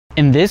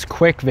In this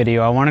quick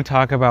video, I want to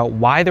talk about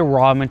why the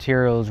raw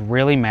materials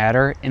really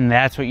matter, and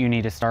that's what you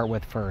need to start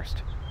with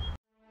first.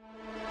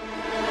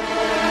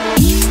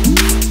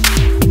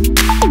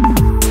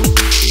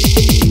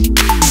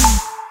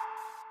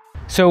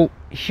 So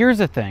here's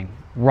the thing.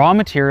 Raw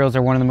materials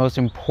are one of the most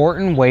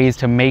important ways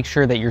to make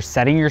sure that you're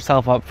setting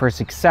yourself up for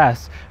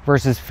success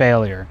versus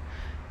failure.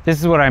 This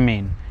is what I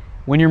mean.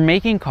 When you're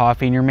making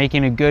coffee and you're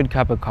making a good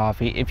cup of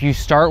coffee, if you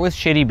start with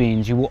shitty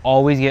beans, you will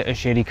always get a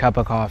shitty cup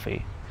of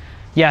coffee.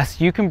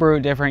 Yes, you can brew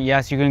it different.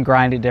 Yes, you can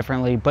grind it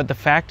differently. But the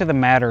fact of the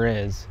matter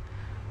is,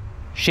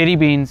 shitty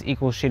beans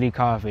equals shitty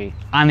coffee.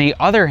 On the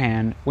other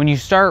hand, when you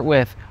start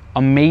with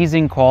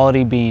amazing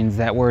quality beans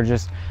that were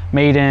just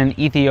made in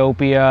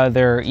Ethiopia,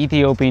 they're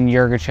Ethiopian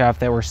Yirgacheffe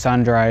that were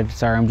sun-dried.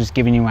 Sorry, I'm just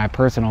giving you my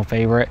personal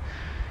favorite.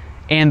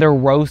 And they're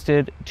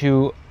roasted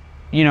to,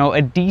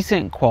 a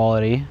decent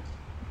quality,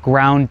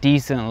 ground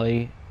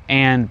decently,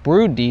 and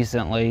brewed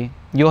decently.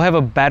 You'll have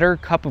a better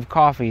cup of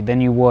coffee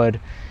than you would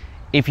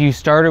if you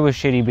started with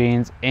shitty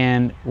beans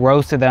and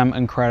roasted them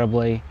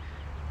incredibly,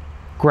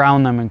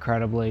 ground them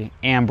incredibly,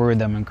 and brewed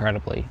them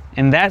incredibly.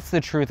 And that's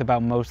the truth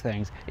about most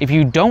things. If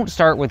you don't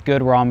start with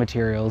good raw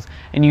materials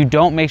and you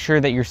don't make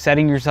sure that you're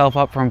setting yourself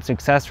up for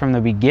success from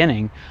the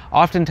beginning,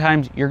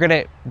 oftentimes you're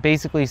gonna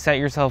basically set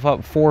yourself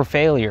up for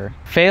failure.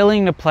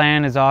 Failing to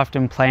plan is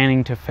often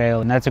planning to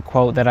fail, and that's a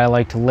quote that I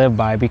like to live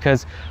by,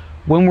 because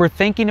when we're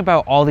thinking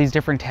about all these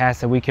different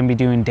tasks that we can be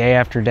doing day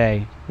after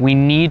day, we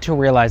need to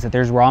realize that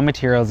there's raw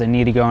materials that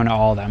need to go into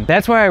all of them.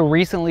 That's why I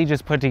recently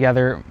just put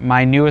together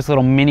my newest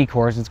little mini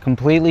course. It's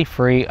completely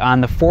free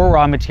on the 4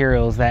 raw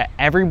materials that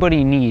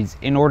everybody needs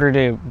in order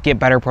to get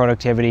better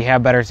productivity,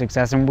 have better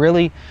success, and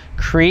really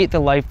create the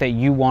life that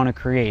you want to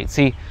create.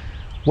 See,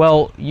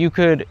 well, you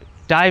could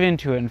dive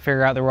into it and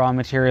figure out the raw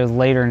materials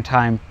later in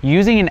time.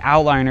 Using an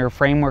outline or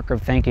framework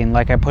of thinking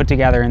like I put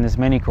together in this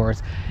mini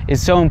course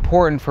is so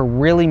important for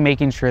really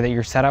making sure that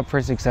you're set up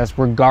for success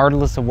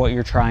regardless of what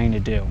you're trying to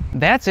do.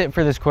 That's it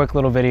for this quick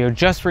little video.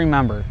 Just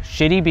remember,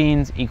 shitty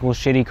beans equals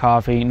shitty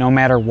coffee no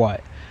matter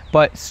what.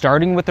 But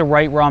starting with the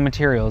right raw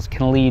materials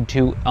can lead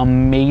to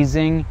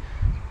amazing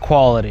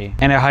quality.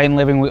 And at Heightened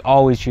Living, we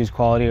always choose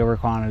quality over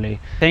quantity.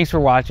 Thanks for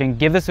watching.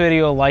 Give this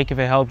video a like if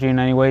it helped you in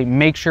any way.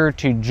 Make sure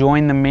to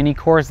join the mini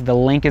course. The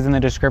link is in the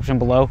description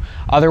below.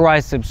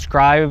 Otherwise,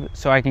 subscribe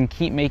so I can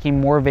keep making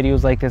more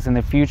videos like this in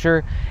the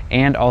future,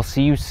 and I'll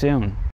see you soon.